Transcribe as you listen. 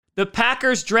The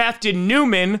Packers drafted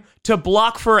Newman to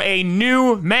block for a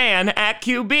new man at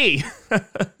QB.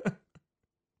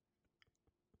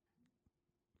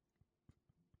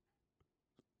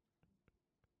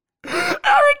 Aaron,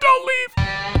 don't leave.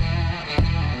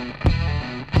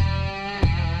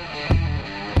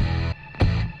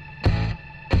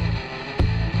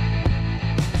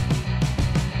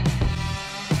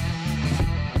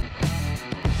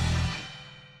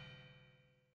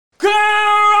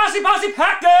 Rossi Posse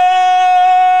Packer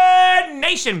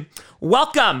Nation,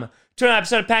 welcome to an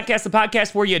episode of Packcast, the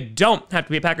podcast where you don't have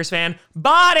to be a Packers fan,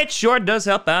 but it sure does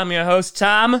help. I'm your host,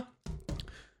 Tom.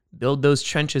 Build those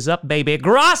trenches up, baby.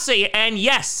 Grossi, and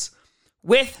yes,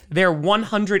 with their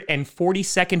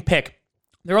 142nd pick,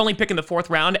 they're only picking the fourth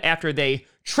round after they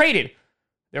traded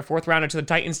their fourth rounder to the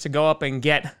Titans to go up and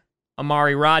get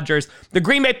Amari Rodgers. The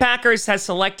Green Bay Packers has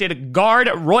selected guard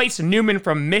Royce Newman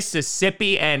from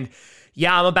Mississippi, and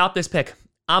yeah, I'm about this pick.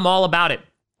 I'm all about it.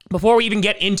 Before we even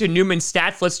get into Newman's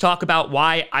stats, let's talk about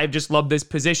why I just love this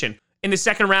position. In the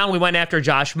second round, we went after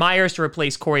Josh Myers to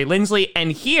replace Corey Linsley,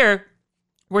 and here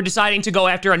we're deciding to go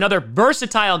after another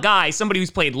versatile guy, somebody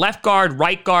who's played left guard,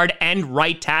 and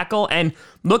right tackle, and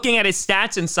looking at his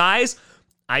stats and size,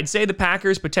 I'd say the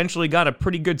Packers potentially got a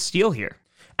pretty good steal here.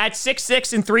 At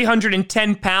 6'6" and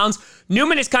 310 pounds,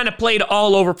 Newman has kind of played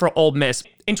all over for Ole Miss.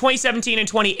 In 2017 and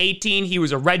 2018, he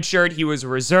was a redshirt, he was a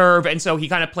reserve, and so he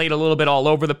kind of played a little bit all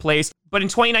over the place. But in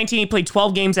 2019, he played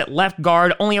 12 games at left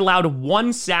guard, only allowed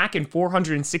 1 sack and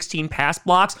 416 pass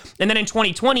blocks. And then in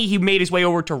 2020, he made his way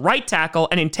over to right tackle,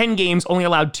 and in 10 games, only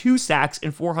allowed 2 sacks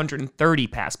and 430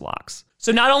 pass blocks.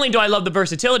 So not only do I love the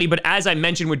versatility, but as I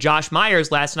mentioned with Josh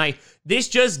Myers last night, this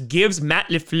just gives Matt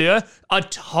LaFleur a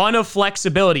ton of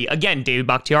flexibility. Again, David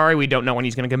Bakhtiari, we don't know when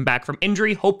he's going to come back from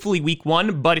injury, hopefully week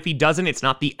 1, but if he doesn't, it's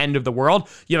not the end of the world.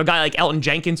 You have a guy like Elton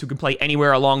Jenkins who can play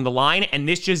anywhere along the line, and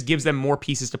this just gives them more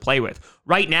pieces to play with.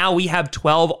 Right now, we have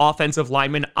 12 offensive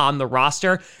linemen on the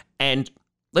roster, and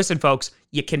listen, folks,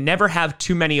 you can never have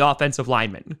too many offensive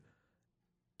linemen.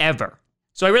 Ever.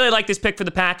 So I really like this pick for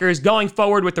the Packers. Going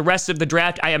forward with the rest of the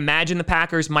draft, I imagine the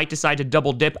Packers might decide to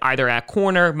double dip either at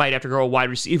corner, might have to go a wide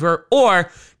receiver,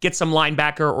 or get some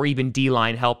linebacker or even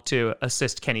D-line help to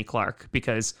assist Kenny Clark,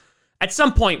 because at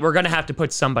some point we're going to have to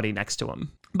put somebody next to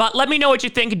him. But let me know what you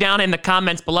think down in the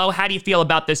comments below. How do you feel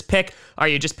about this pick? Are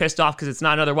you just pissed off because it's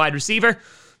not another wide receiver?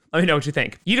 Let me know what you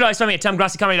think. You can always find me at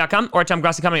TomGrossiComedy.com or at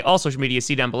TomGrossiComedy, all social media,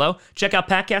 see down below. Check out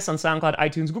podcasts on SoundCloud,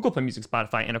 iTunes, Google Play Music,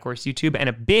 Spotify, and of course YouTube. And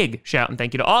a big shout and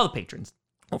thank you to all the patrons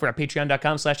over at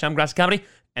patreon.com/TomGrossiComedy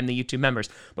and the YouTube members.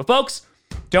 But folks,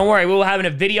 don't worry, we will have a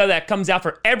video that comes out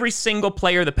for every single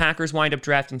player the Packers wind up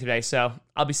drafting today. So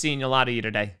I'll be seeing a lot of you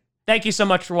today. Thank you so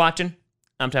much for watching.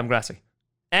 I'm Tom Grossi.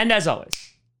 And as always,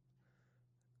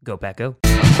 go Pack Go.